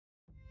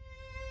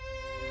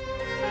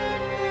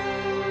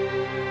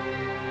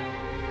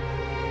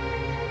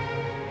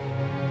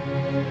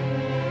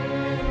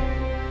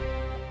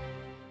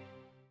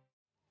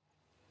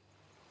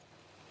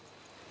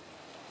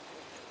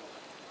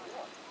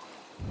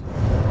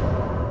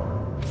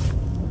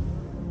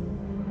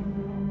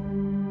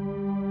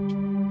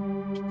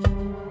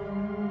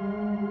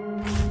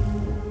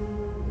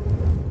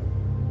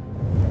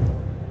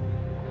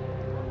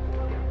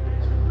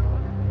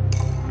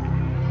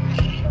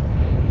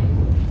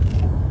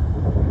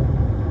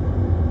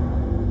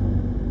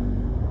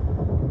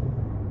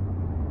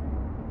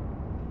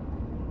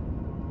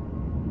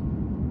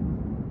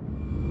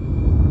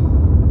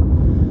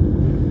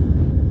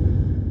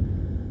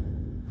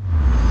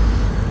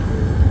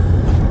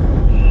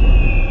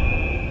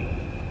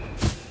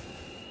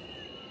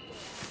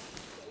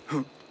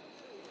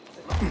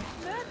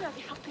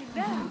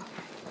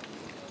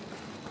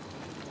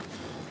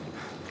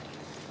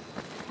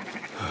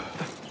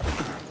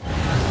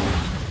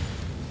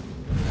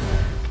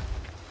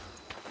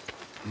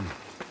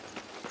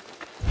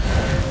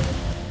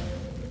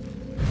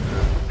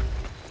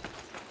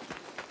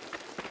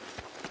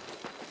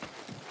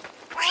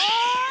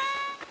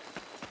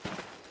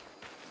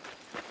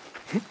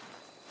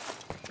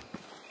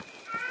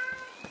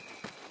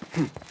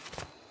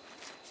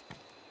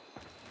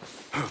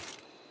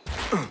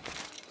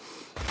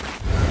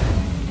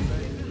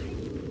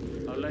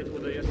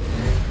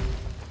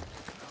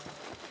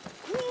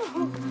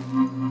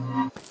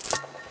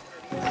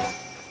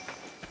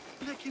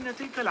لكن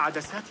تلك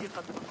العدسات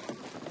قد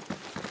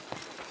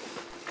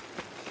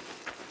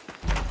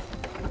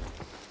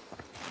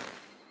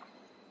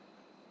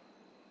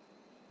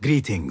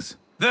Greetings.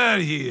 There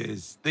he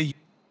is, the...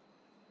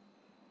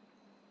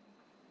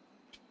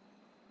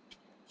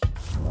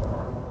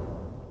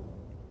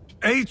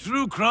 A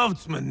true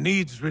craftsman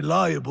needs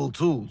reliable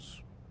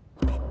tools.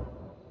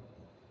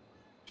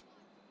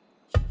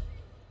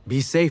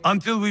 Be safe.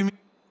 Until we meet...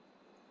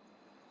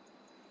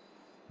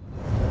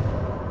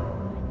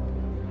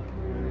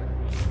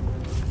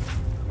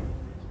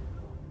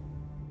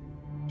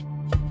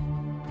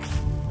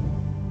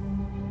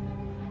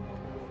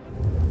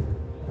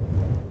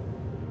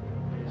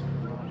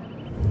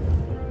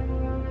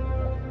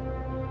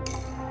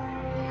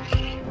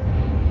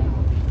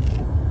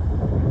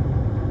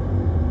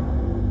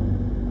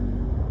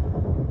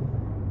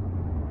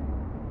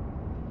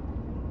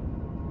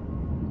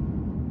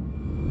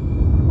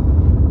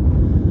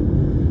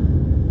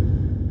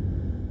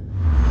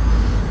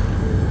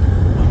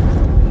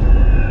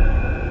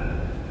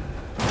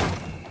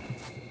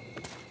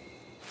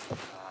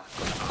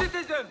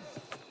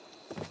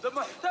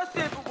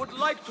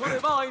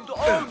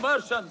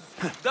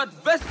 that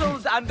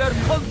vessels and their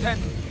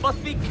contents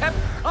must be kept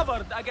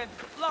covered against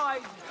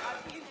flies and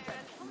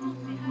insects.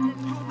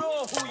 You know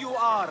who you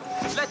are.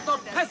 Let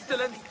not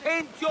pestilence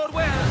taint your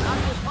wares and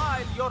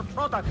defile your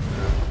product.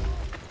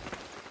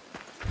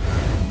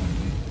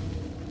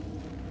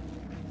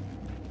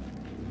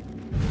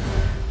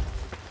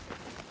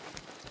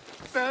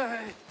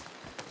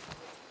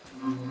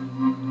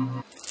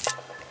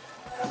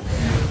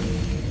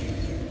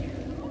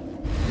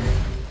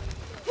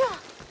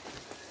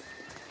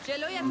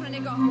 جلویت رو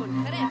نگاه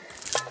کن. خرف.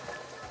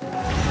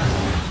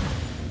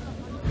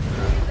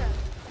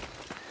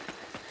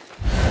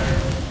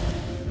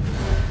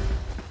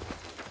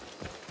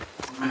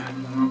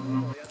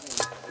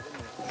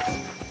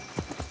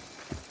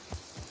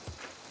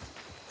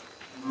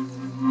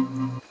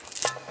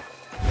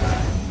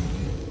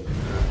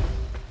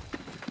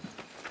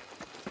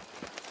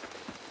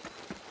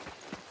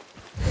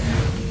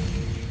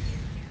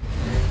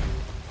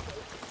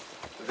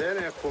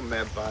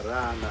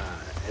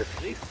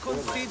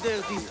 Consider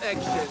these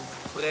actions,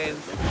 friend.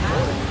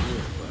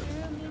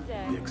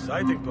 The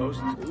exciting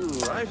post.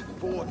 Ooh, I've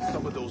bought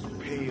some of those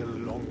pale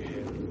long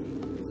hair.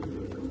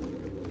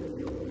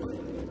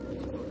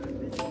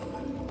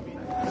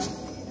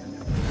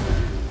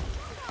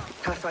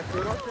 I find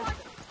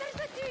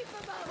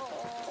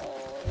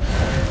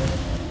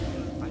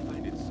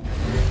it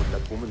scary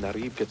that woman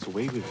Narib gets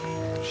away with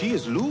it. She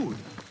is lewd.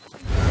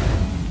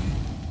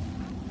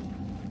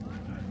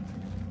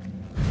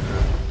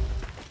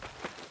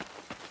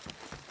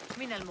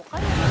 من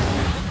المقرر أن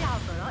تدفع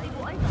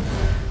الضرائب أيضا.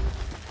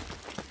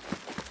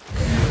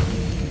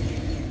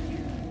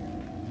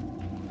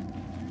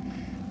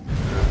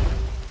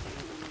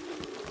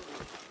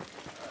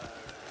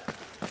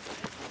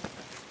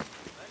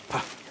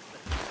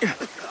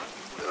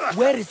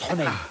 Where is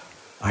Hunayn?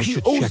 I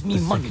should check the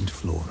second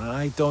floor.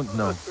 I don't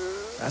know.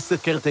 That's the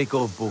caretaker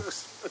of books.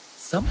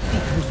 Somebody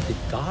posted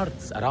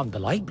guards around the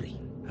library.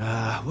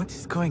 What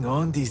is going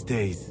on these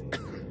days?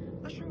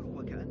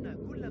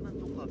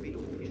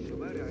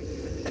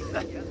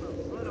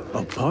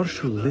 A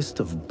partial list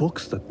of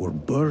books that were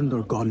burned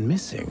or gone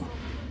missing.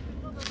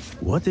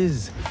 What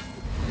is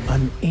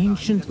an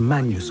ancient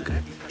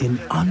manuscript in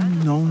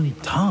unknown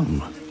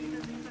tongue?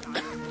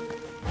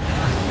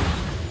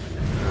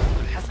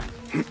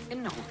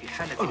 إنه في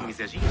حالة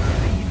مزاجية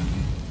سيئة.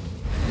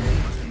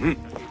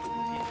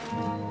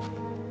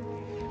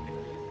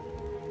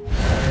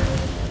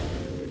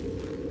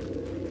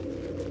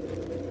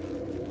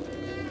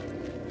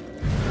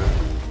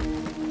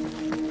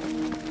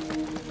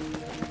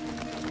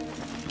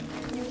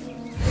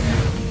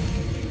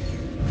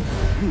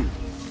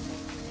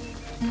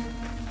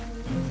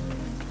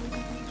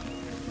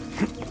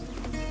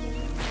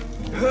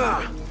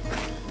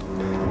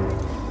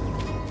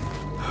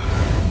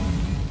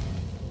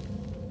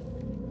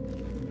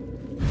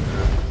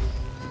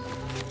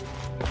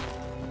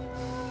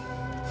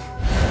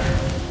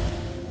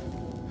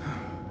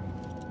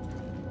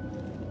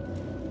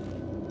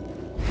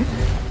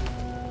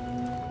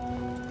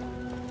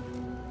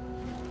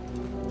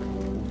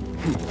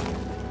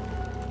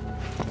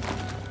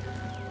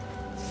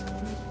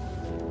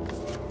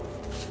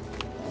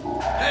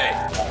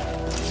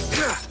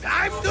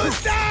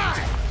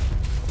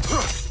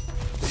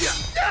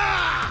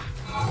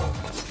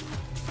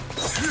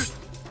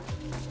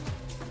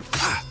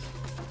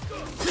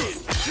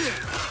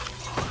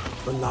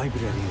 The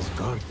library is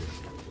guarded.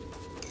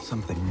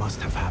 Something must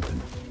have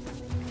happened.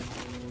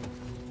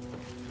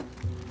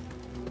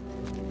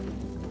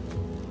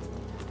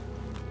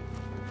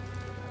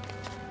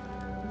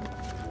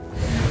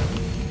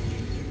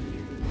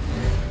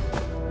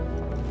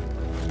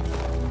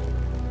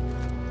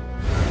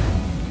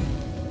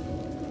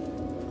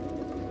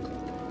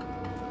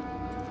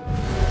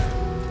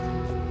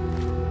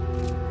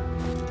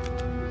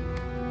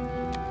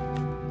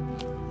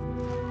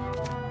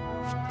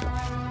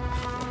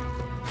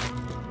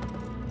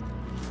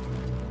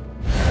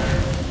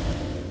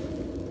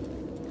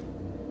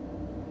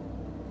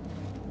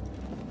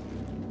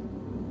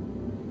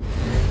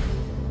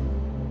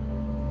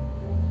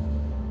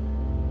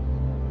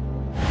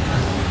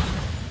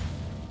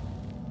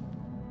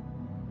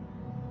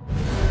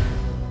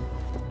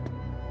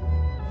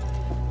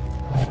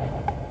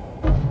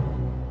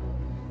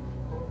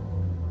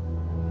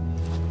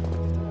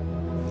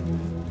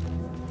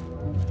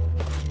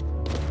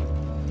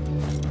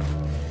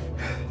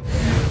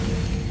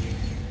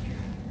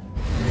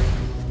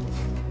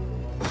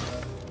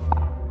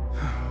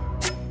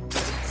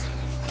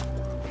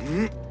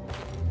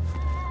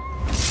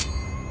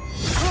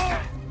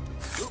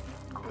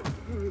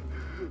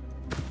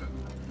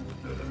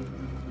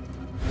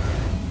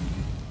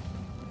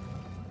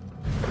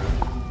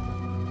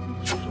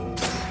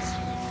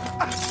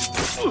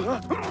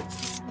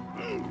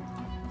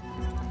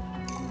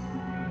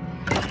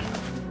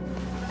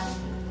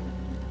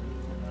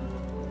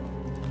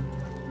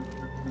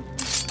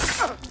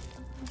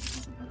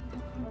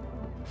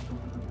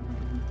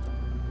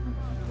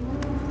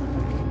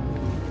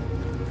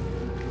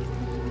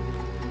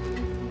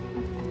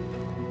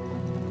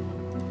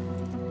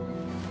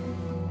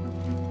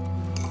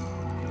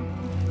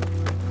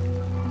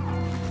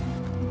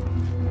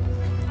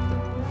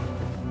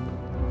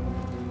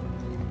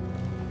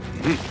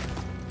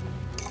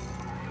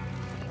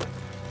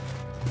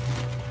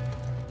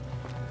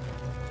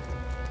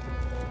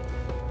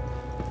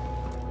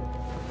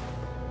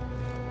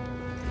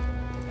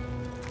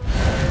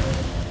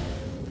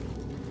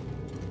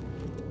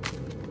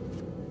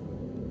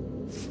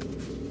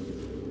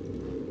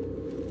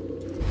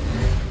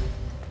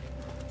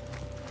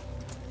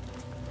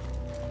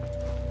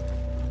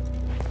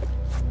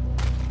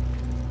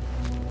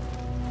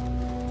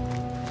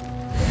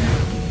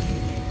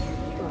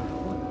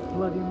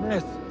 Bloody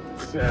mess.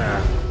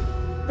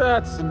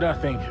 That's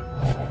nothing.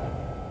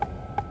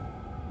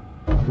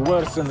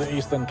 Worse than the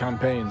Eastern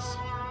campaigns.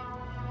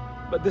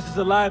 But this is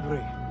a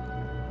library.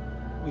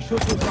 We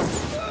should do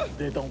something.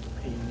 They don't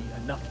pay me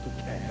enough to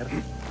care.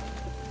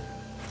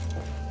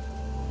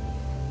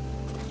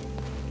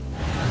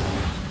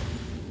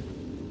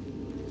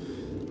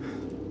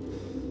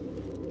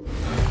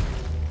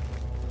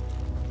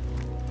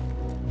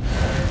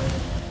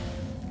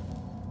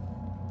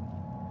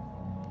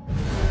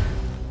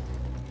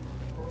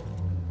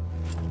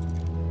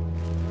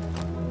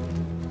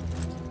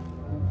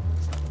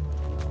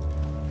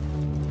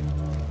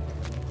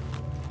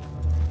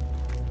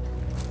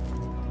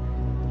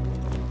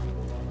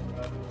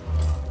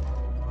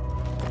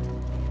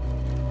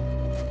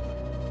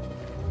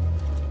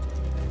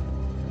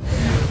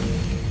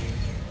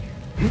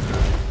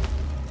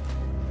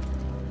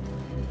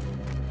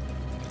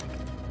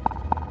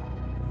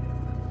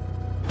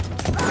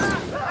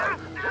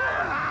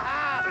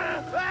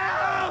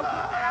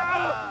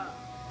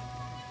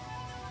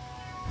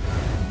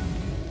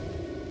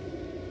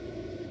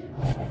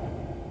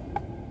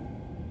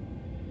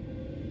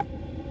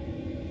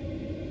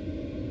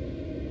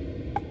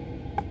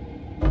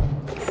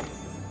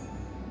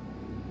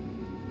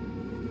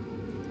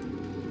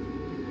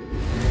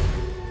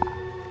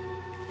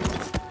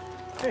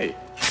 Hey.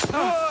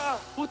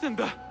 What in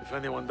the... If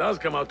anyone does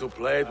come out to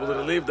play, it will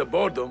relieve the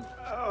boredom.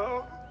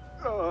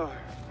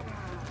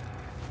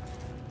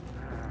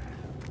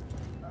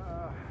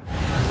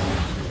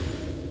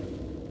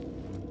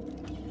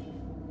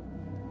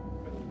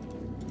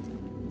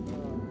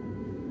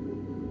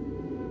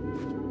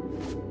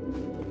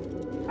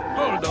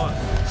 Hold on.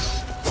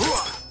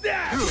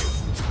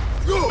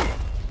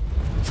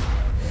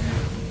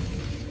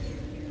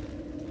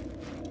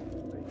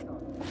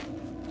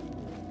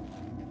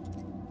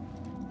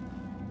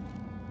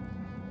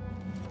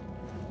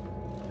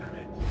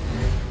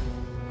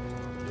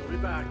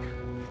 Back.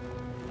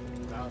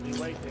 I'll be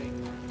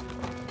waiting.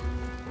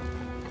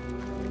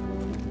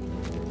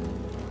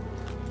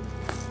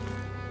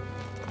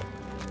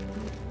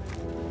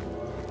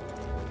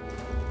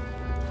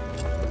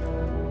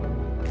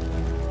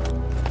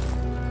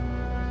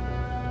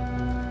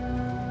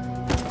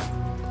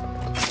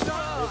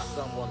 If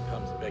someone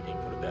comes begging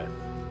for death,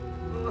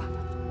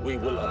 we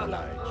will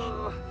oblige.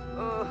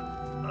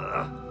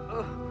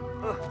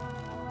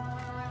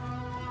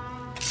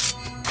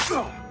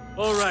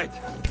 All right.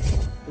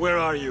 Where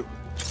are you?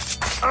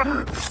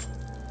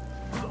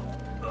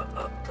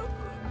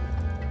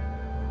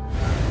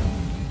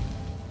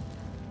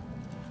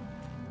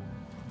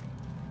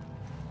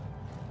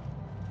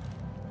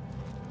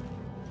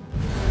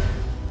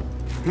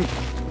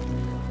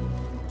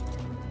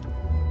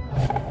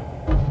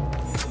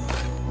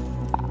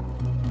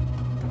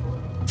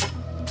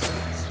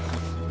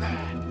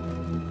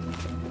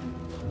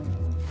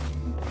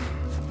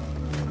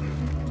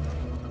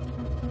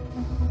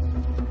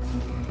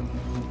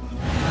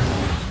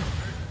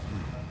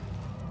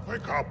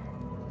 Wake up!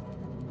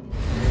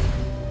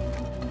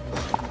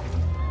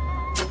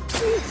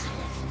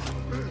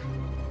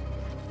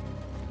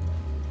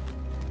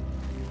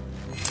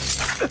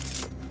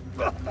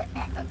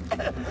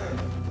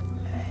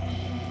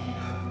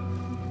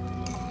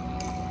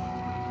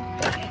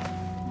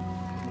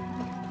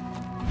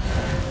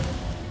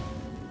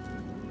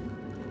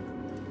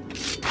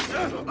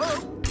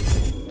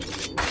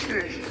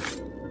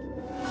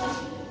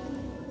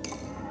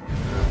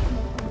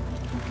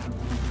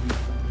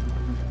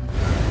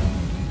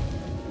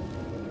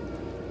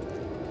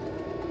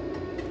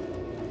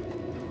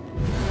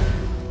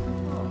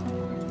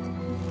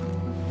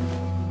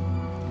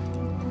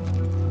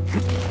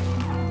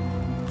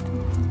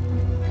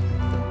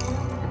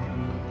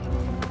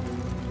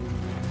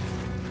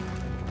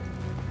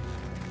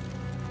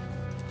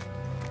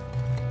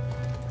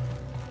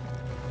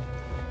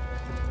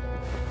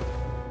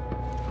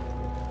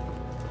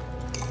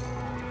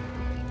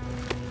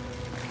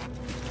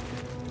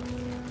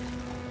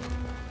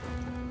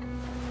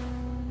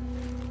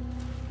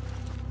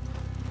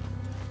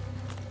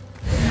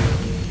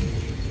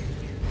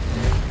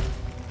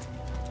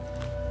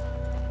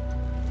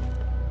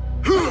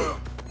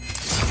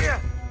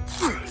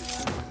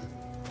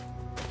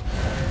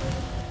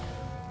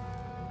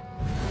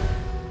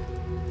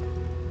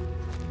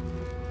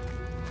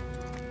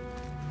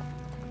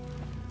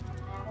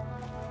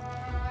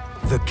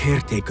 The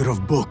caretaker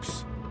of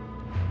books.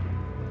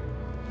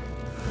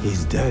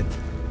 He's dead.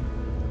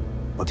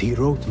 But he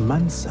wrote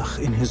Mansakh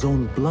in his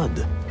own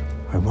blood.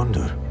 I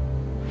wonder.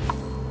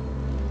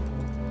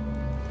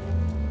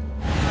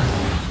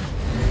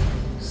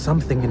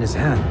 Something in his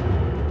hand.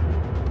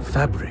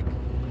 Fabric.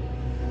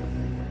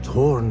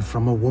 Torn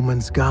from a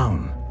woman's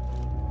gown.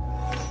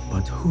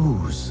 But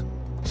whose?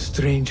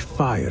 Strange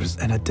fires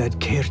and a dead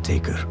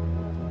caretaker.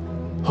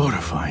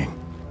 Horrifying.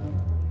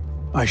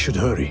 I should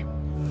hurry.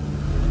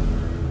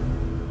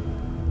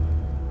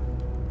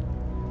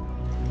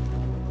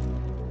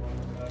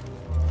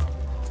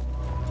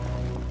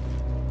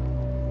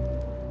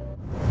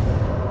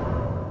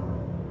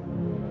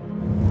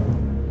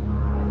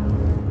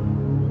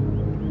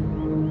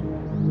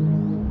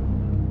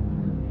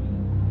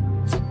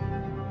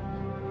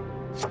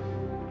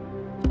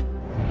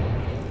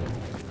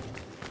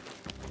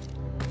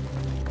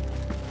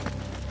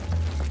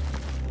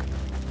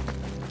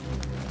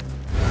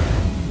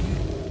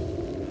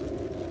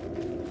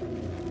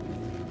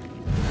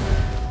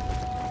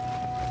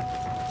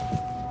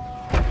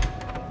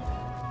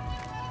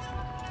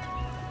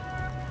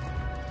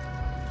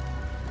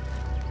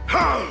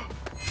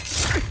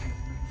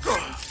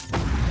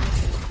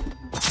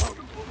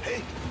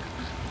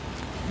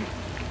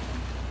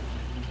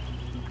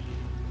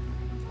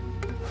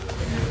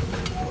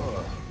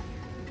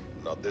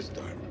 Not this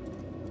time.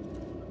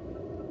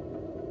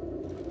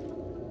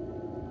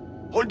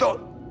 Hold on!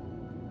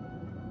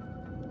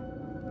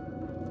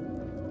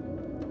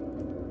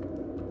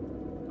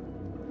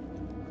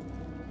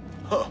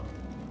 Huh.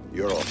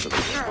 You're off to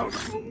the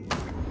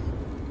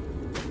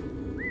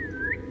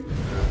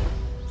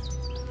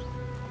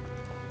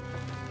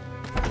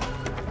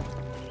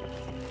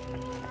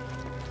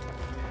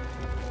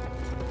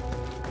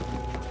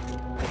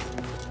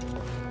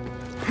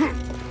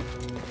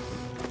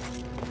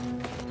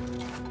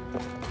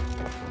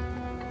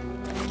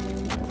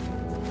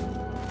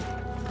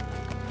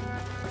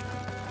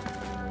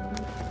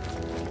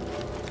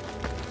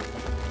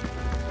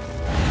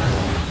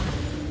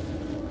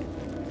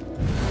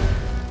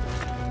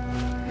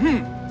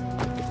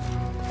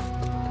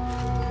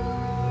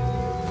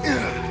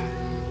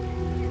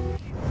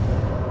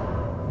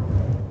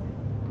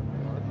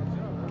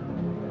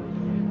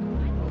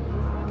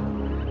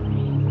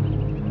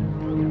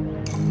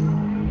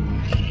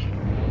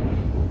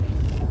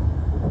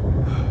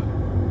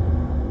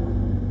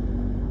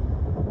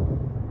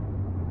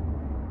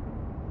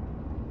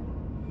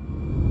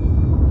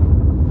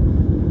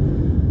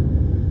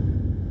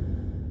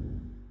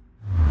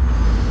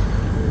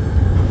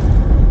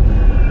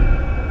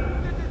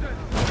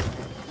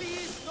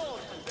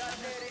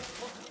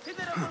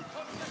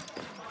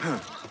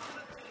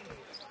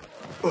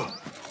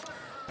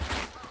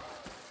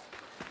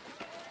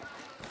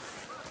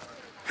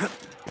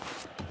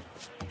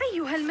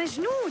أيها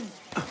المجنون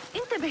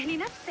انتبه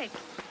لنفسك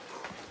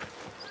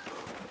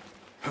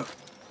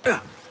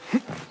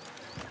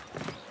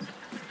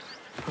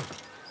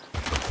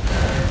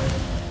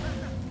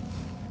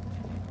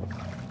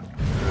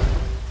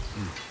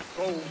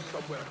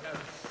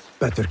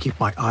Better keep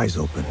my eyes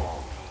open.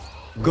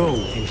 Go,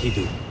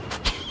 Enkidu.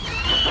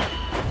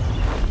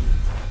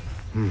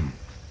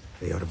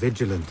 They are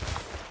vigilant.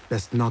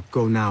 Best not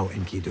go now,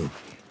 Enkidu.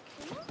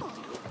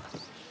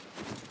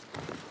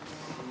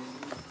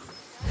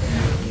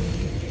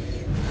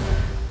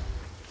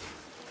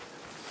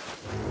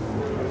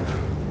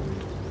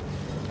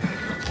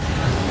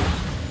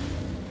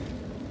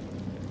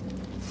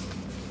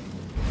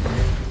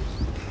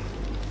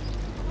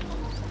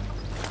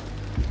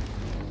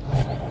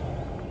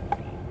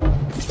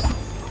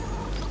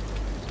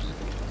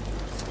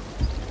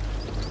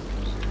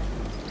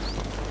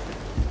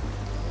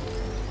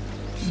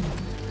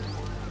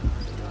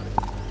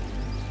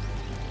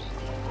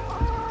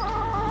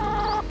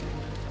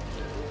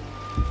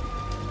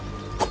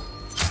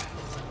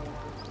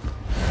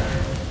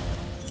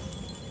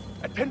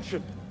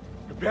 Attention!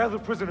 Prepare the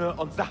prisoner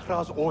on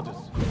Zahra's orders.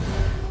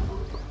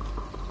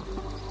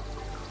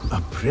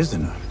 A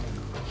prisoner?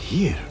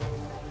 Here?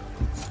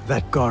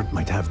 That guard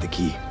might have the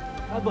key.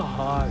 Have a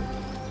heart.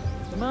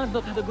 The man's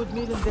not had a good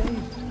meal in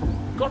days.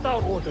 Got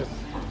our orders.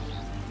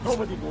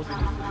 Nobody goes in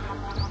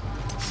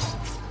this.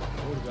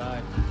 Poor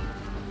guy.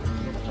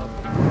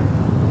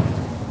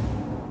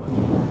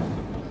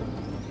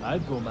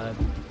 I'd go mad.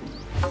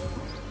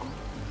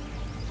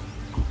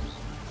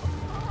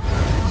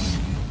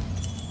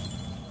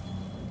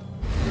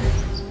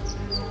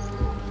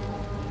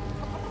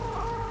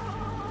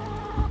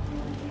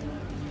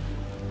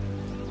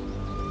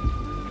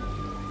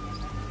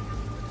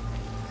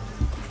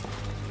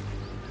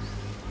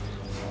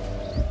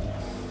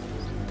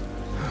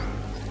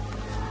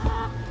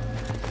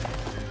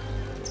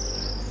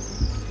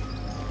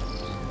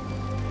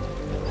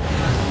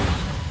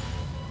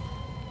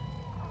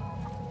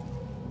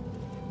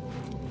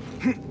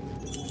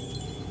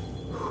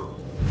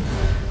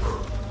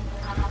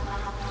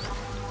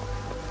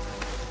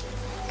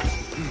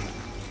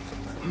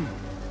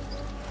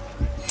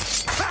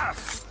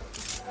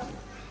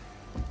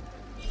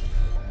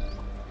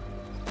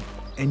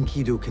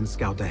 Enkidu can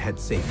scout ahead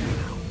safely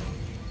now.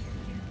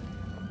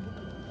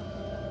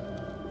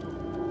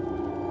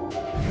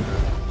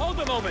 Hold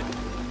a moment!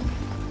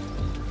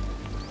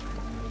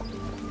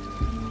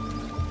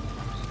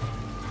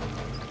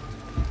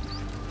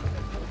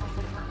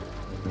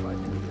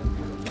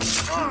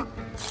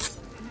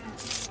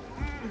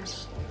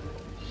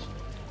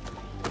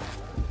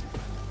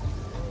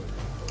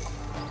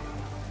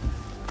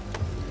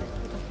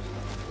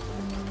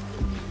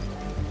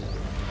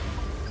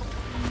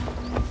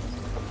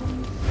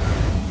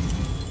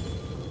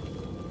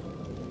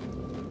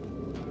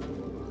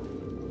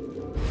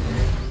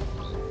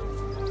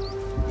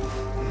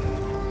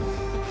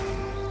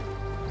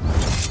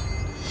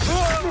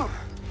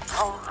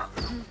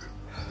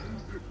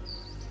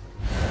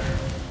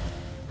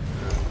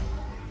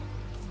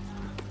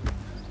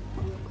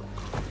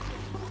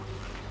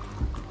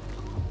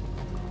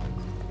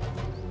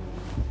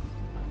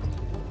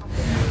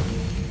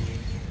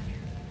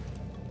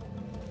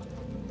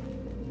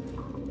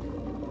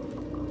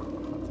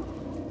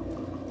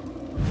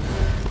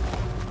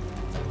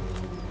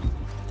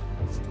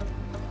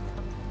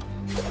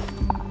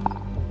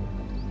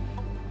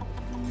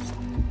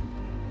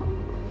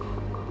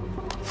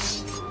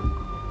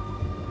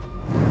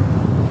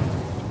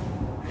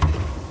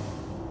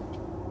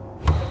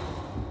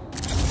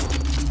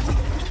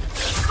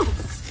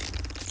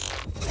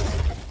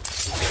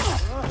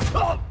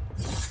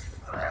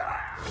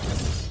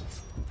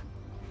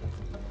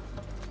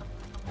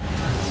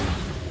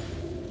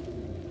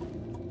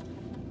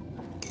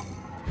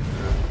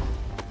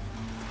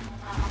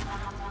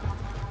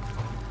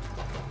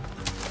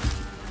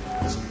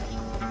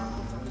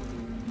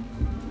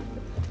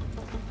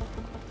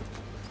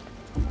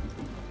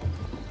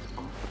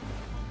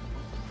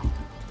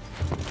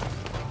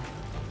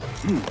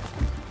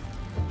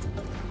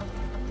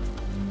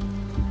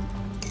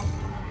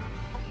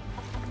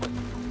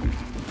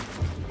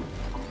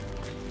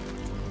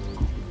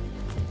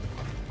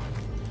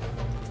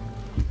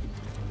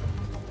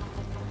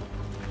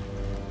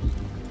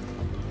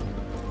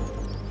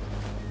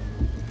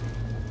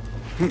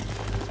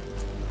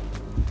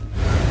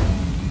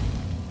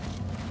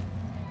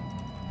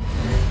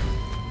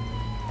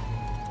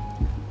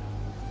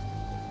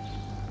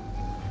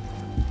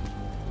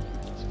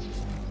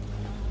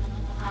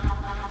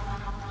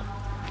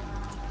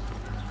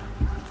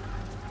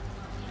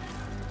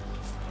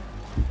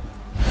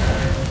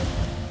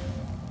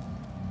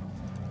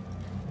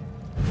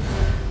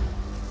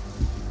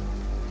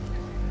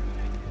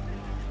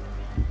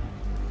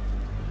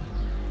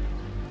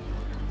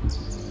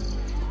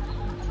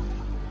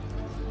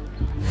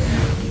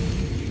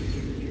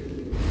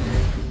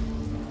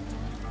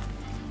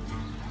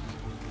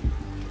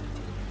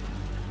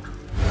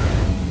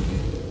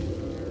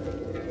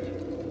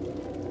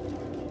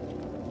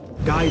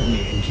 Guide me,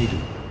 Enkidu.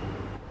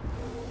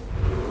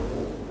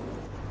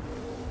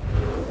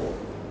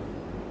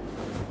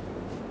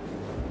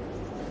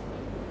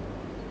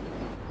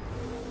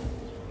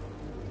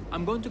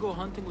 I'm going to go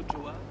hunting with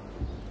Joel.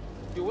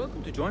 You're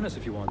welcome to join us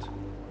if you want.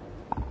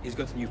 He's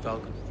got a new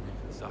falcon.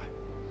 Sorry.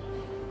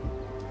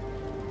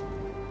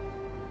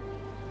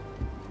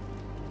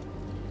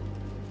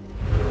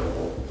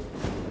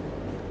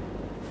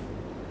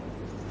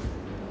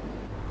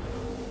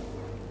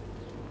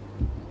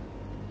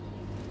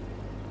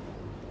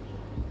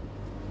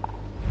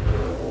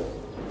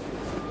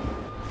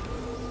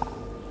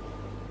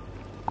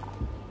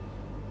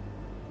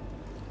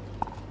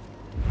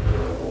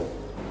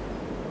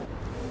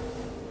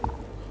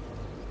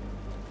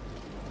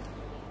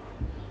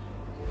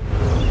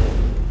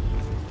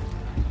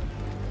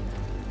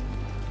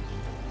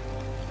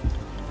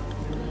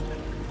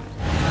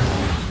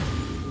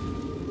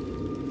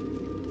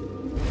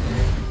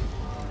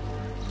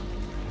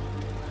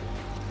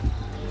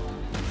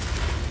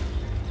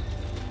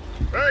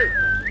 Hey!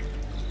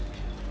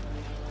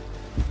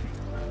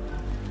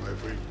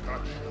 Ivory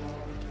touch.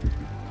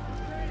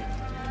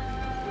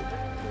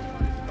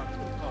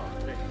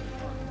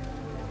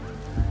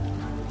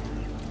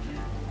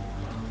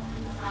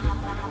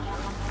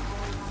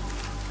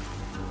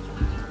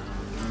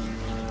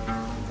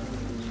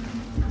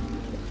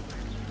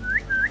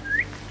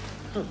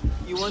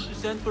 You want to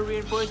send for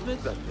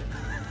reinforcements?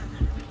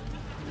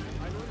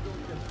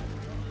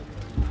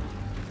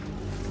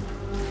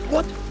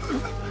 What?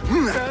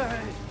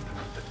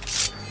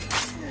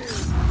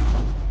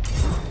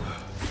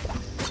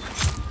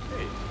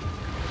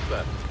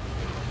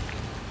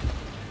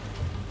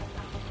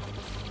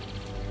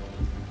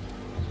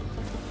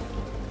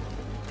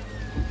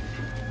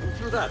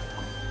 Through that.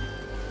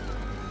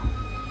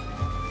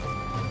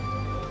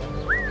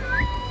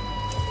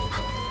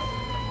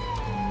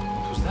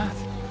 What was that?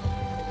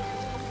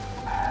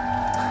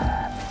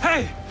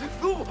 Hey!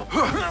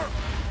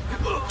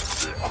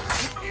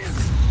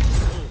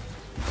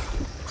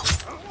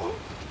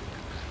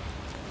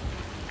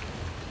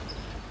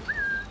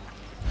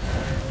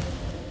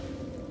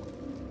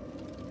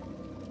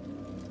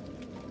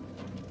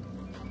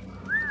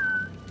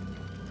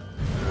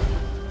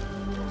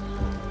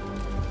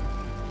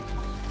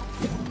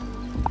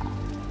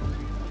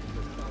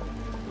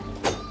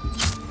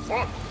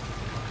 Fuck!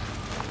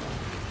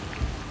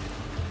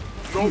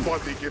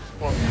 Nobody gets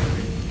past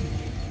me.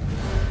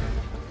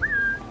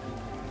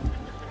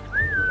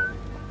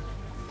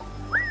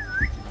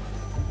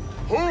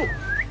 Who?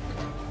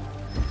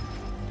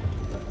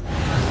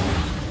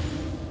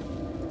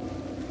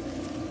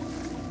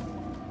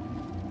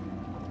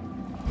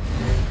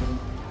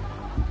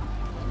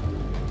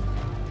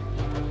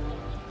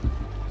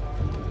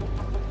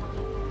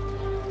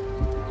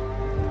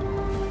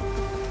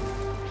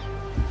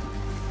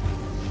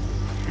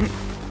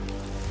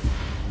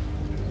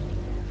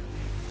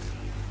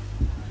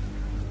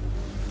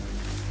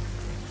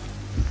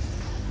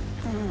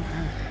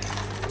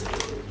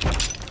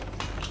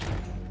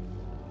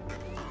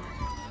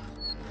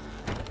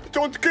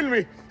 Don't kill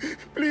me.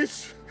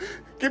 Please,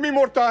 give me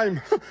more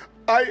time.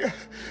 I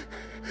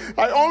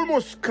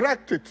almost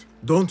cracked it.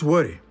 Don't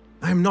worry.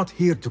 I'm not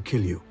here to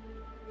kill you.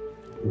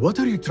 What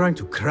are you trying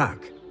to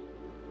crack?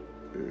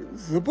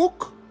 The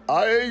book.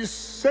 I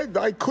said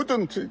I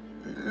couldn't.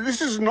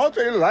 This is not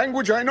a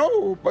language I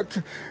know,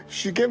 but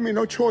she gave me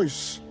no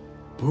choice.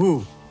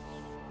 Who?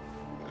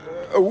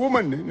 A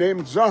woman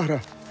named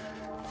Zahra.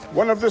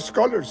 One of the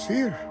scholars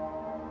here.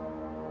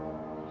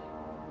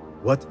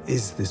 What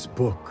is this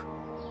book?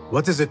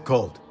 What is it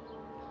called?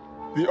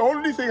 The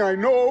only thing I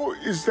know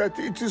is that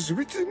it is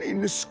written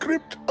in a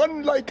script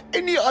unlike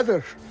any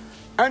other.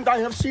 And I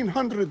have seen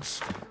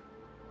hundreds.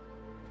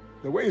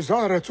 The way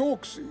Zahra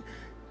talks,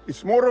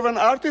 it's more of an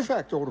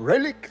artifact or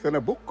relic than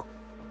a book.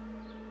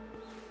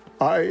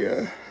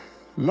 I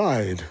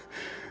lied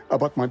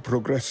about my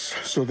progress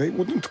so they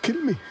wouldn't kill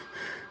me.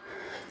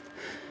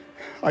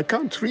 I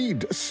can't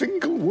read a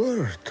single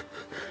word.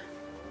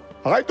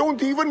 I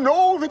don't even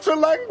know if it's a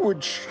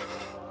language.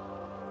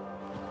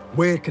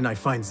 Where can I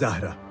find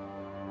Zahra?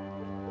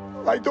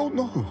 I don't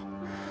know.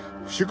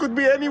 She could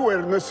be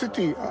anywhere in the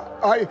city.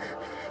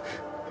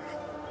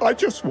 I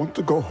just want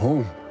to go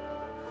home.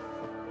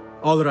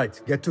 All right,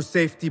 get to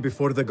safety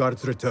before the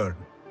guards return.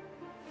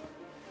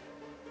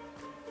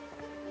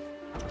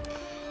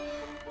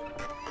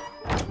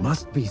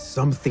 Must be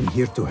something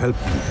here to help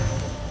me.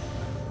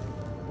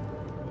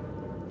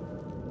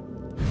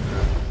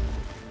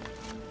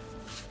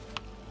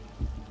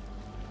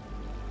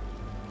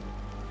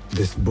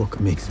 This book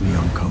makes me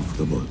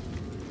uncomfortable.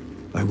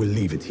 I will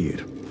leave it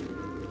here.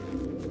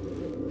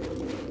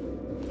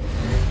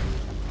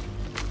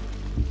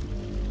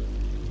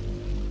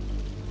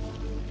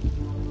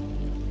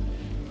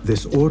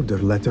 This order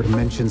letter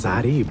mentions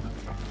Arib.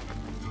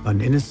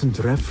 An innocent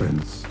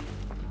reference,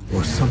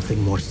 or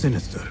something more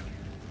sinister.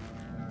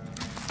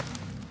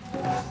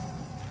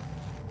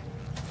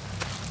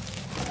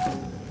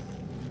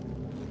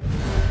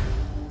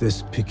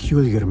 This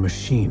peculiar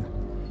machine.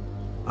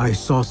 I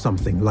saw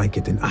something like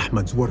it in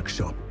Ahmad's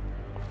workshop.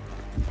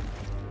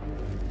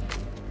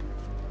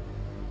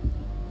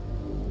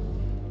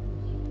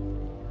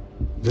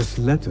 This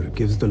letter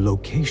gives the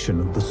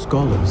location of the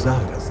scholar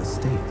Zahra's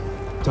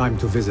estate. Time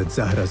to visit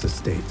Zahra's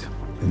estate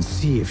and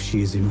see if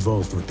she is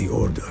involved with the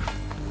order.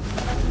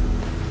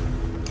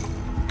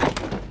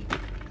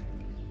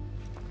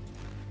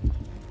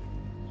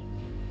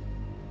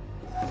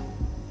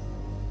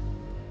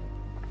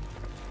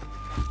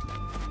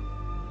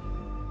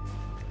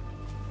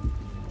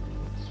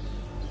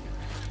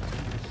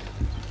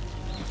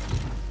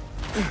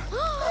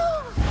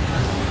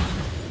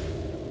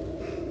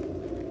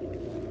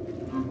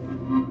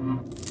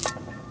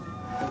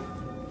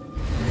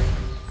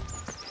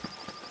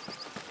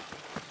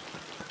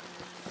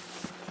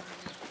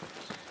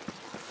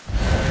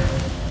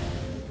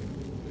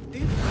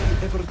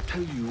 Ever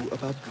tell you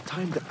about the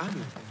time that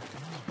Amir...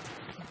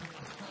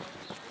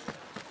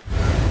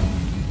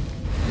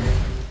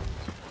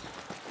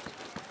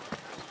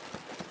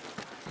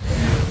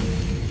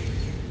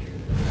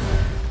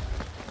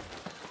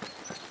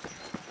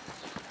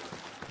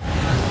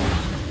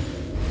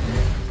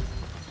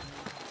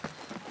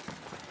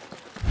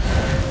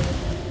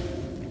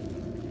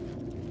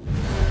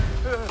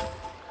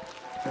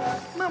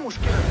 ما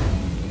مشكلة.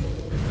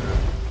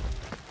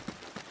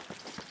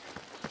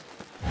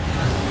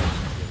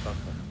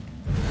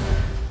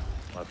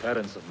 My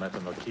parents have met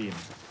in Akeem.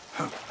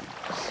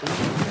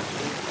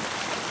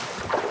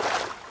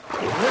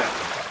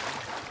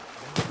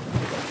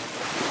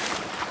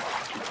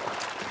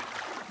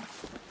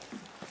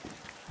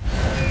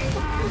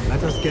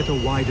 Let us get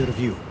a wider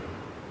view.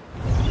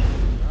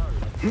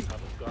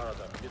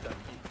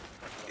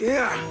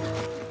 Yeah.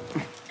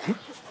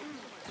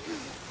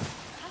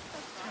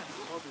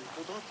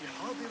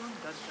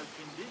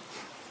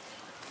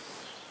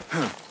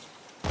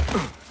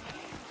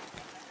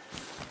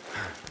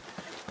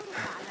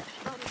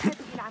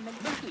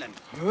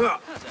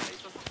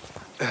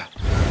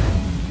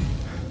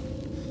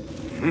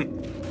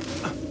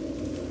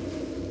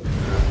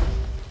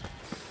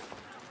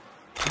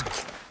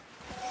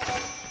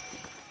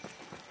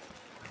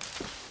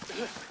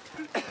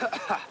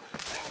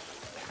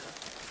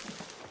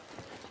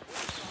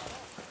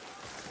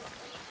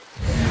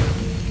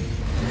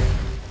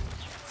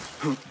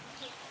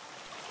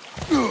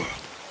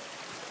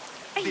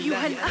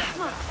 أيها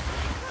الأحمق.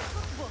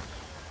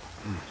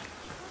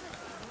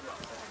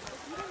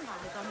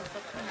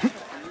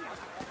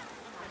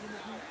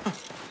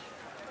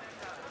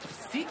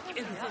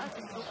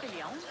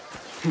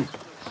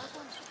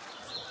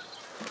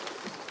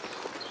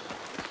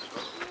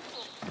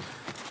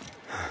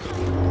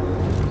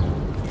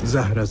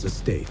 Zahra's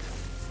estate.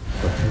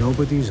 But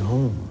nobody's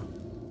home.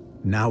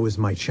 Now is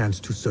my chance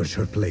to search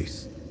her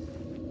place.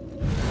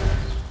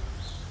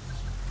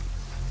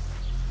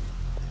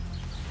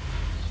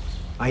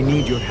 I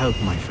need your help,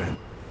 my friend.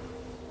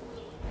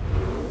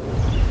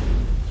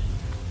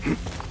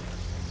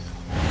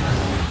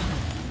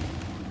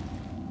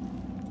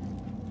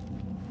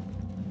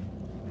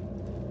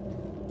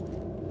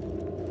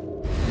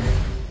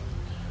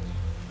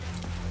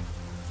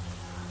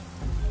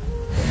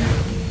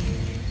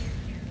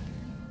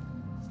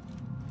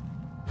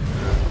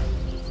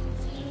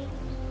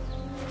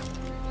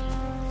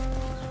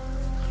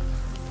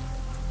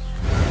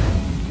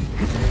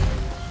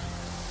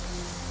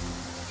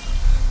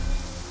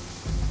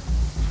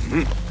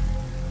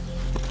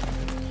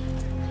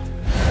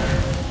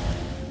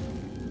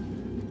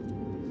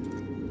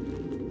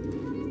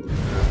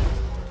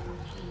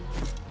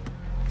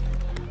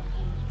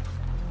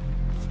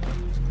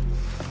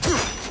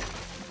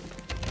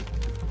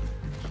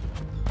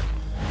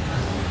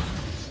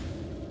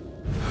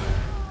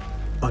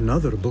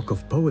 Another book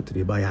of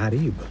poetry by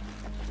Arib.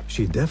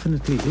 She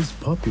definitely is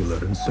popular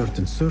in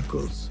certain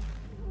circles.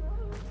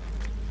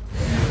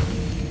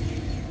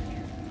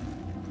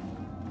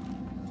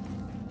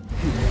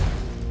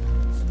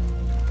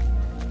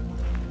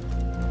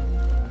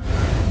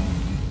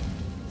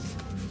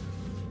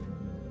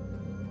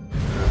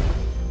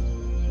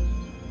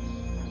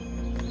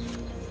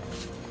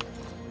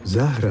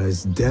 Zahra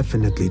is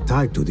definitely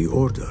tied to the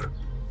Order,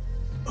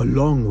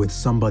 along with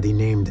somebody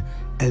named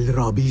El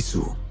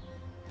Rabisu.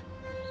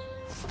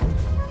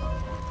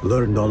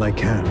 Learned all I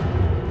can.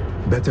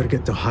 Better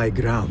get to high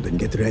ground and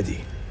get ready.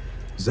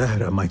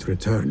 Zahra might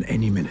return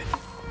any minute.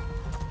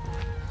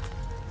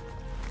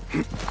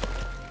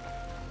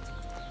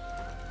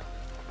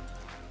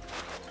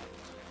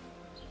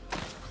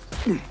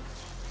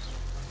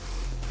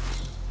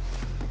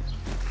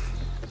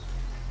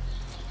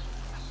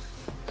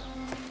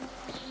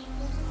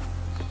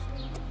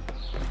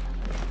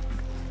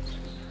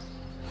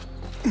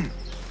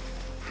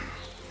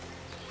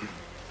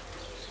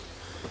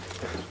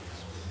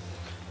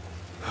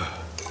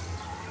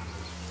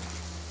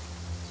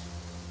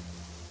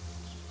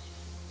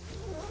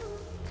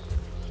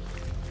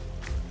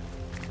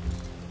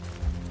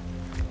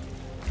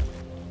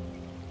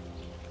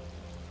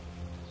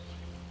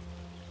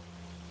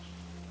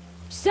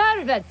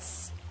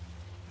 Servants,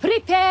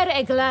 prepare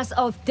a glass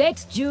of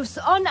date juice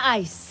on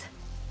ice,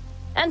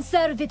 and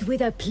serve it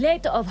with a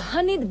plate of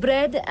honeyed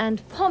bread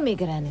and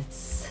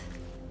pomegranates.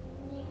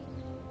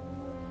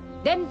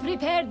 Then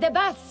prepare the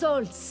bath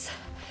salts.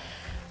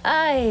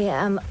 I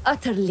am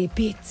utterly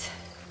beat.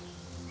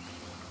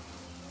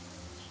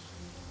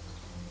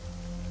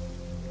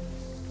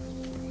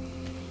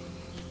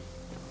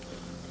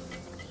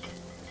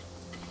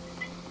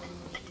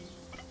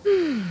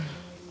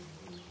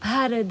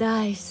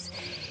 Paradise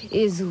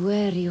is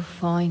where you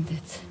find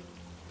it.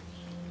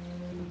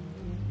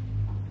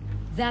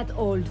 That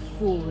old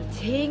fool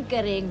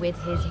tinkering with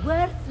his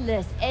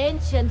worthless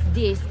ancient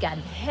disc and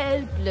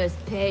helpless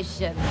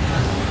patience.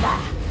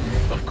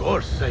 Of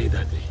course,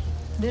 Sayyidati.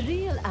 The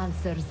real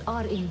answers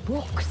are in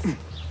books.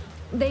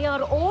 They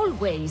are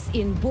always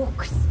in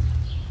books.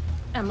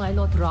 Am I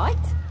not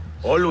right?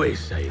 Always,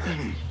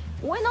 Sayyidati.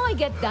 When I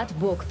get that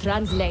book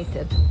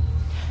translated,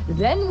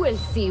 then we'll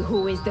see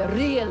who is the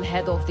real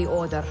head of the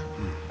Order.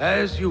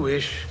 As you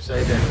wish,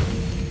 Sayyidati.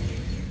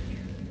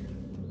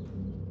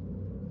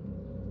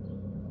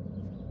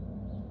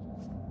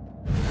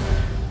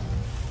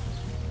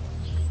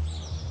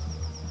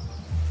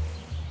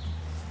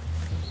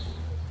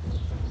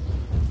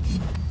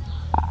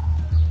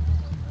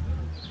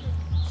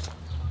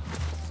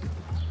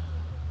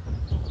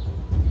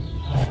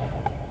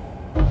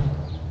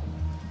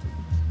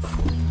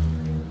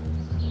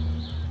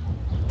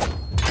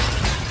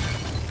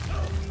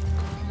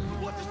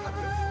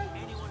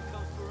 Anyone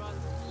comes for us,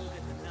 we'll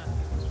get the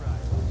nasty surprise.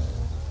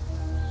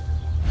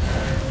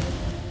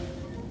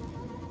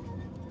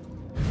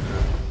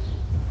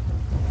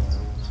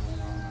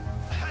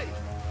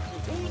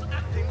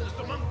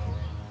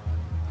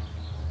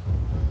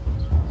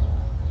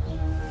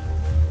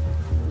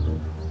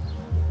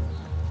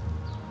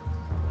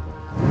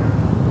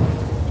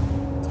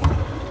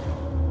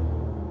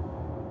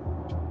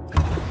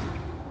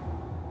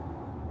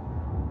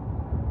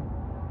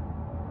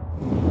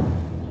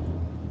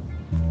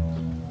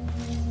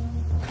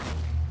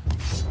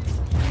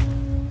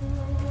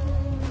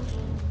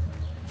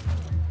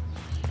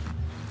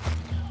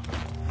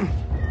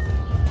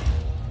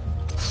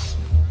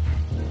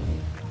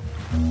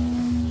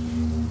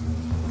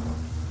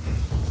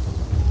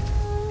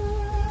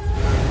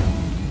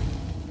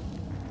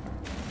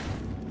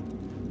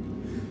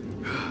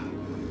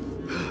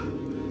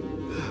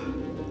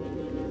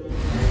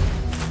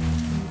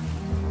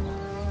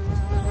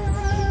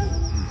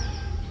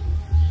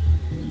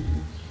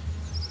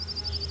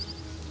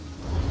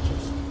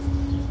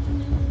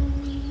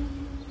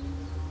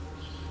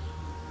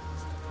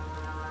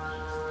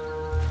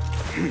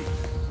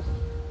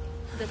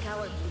 The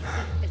cowardly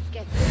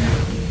escape.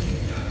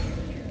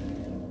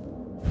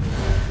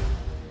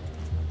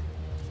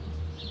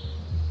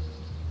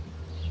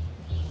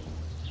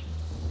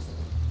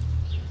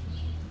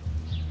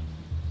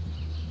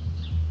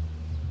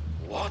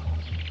 What?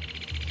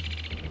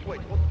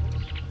 Wait, what?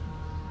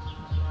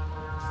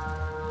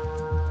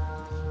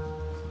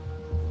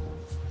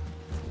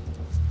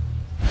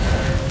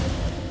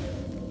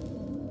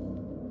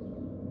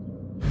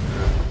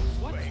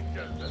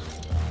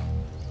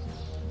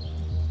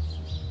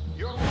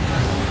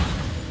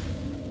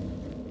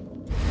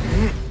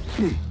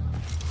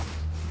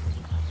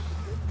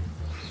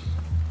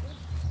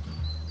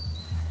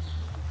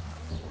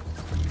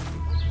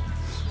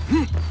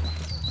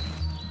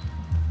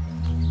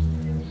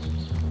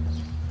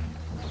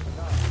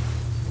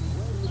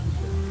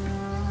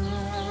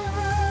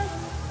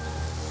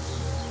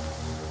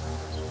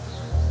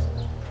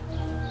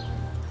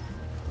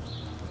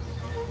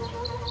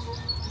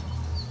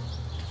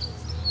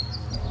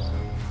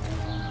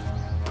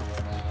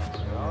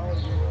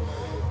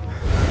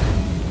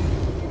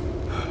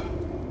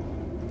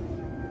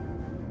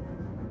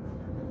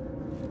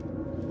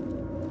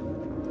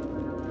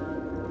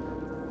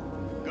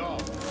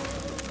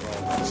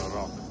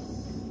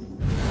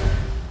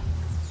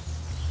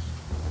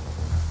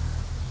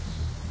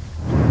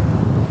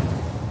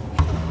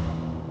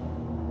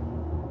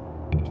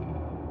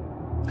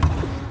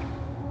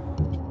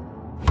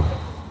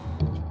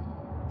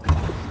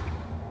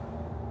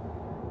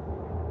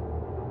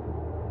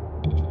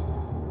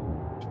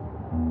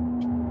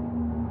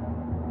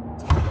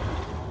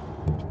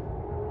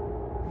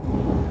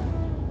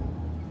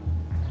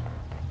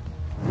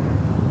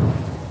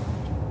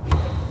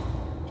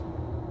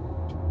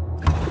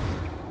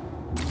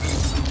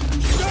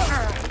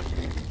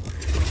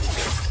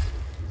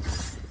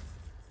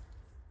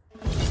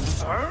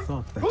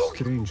 That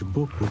strange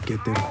book would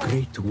get their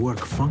great work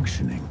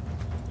functioning.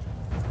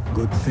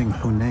 Good thing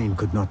Hunayn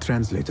could not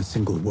translate a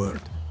single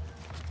word.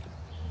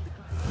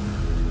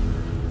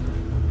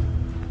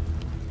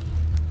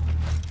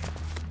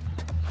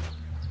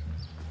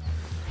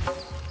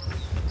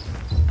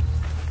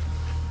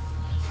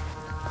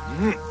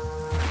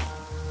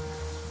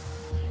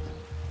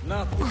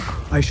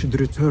 I should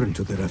return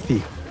to the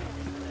Rafiq.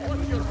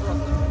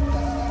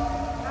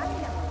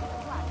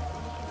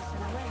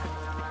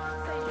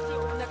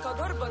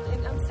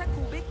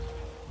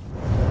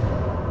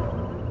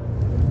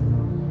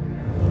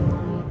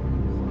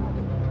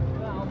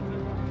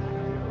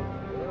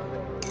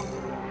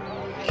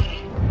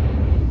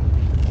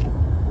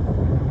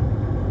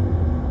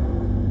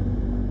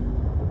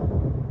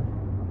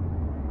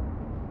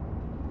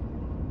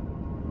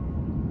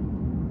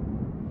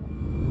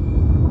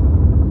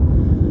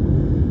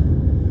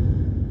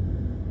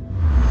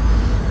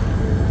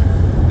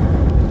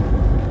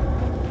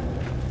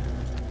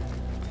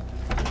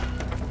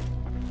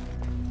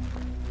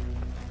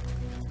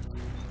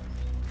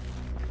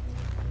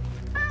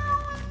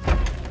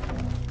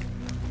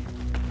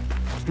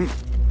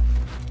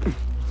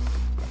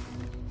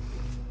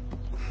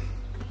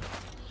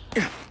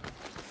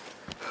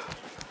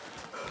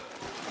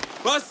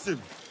 Basim!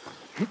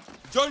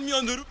 Join me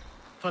on the roof.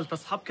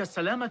 فلتصحبك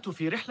السلامة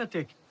في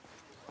رحلتك.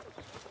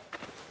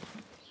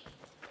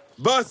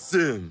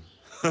 Basim!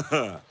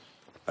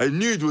 I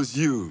knew it was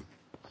you.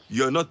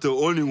 You're not the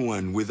only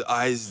one with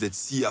eyes that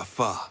see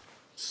afar.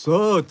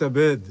 So,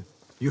 Tabed,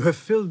 you have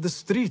filled the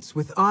streets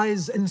with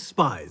eyes and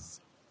spies.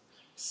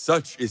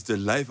 Such is the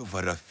life of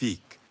a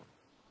Rafiq.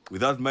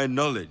 Without my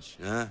knowledge,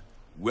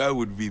 where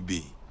would we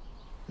be?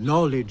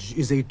 Knowledge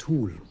is a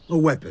tool, a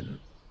weapon.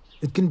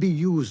 It can be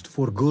used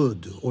for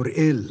good or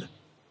ill,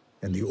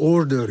 and the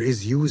Order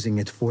is using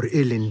it for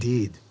ill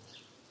indeed.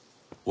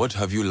 What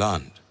have you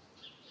learned?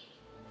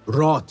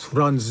 Rot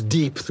runs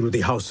deep through the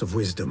House of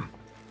Wisdom.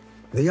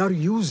 They are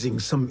using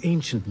some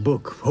ancient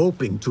book,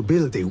 hoping to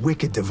build a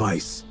wicked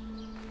device.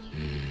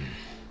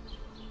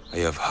 I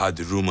have heard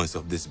rumors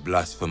of this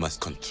blasphemous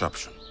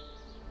contraption.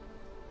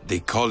 They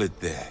call it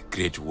their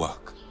great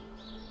work.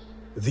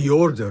 The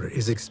Order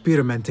is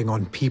experimenting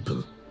on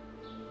people,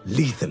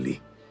 lethally.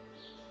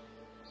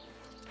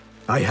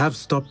 I have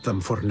stopped them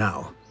for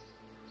now,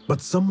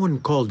 but someone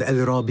called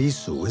El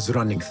Rabisu is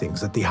running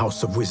things at the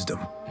House of Wisdom.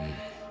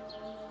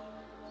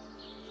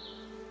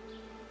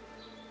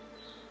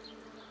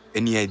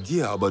 Any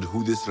idea about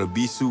who this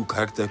Rabisu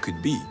character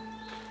could be?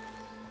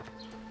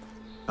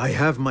 I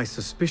have my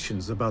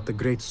suspicions about the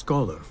great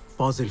scholar,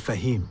 Fazil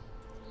Fahim.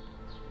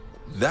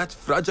 That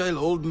fragile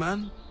old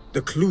man?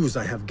 The clues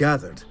I have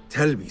gathered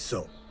tell me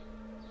so.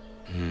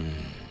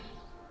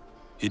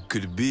 It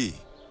could be.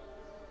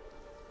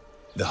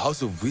 The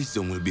House of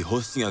Wisdom will be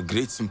hosting a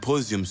great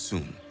symposium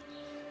soon.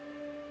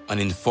 An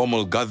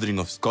informal gathering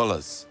of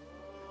scholars.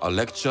 A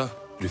lecture,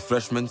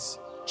 refreshments,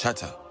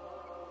 chatter.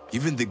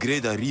 Even the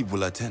great Arib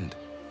will attend.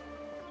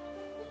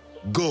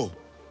 Go,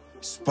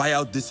 spy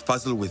out this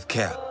puzzle with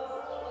care.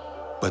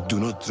 But do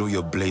not throw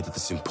your blade at the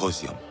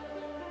symposium.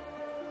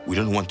 We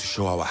don't want to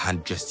show our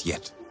hand just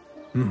yet.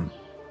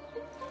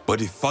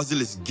 But if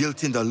Fazil is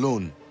guilty and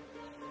alone,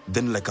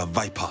 then like a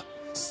viper,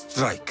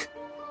 strike.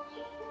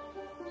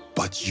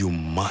 But you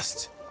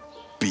must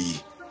be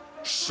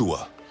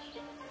sure.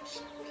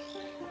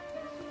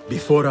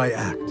 Before I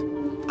act,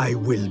 I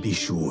will be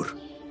sure.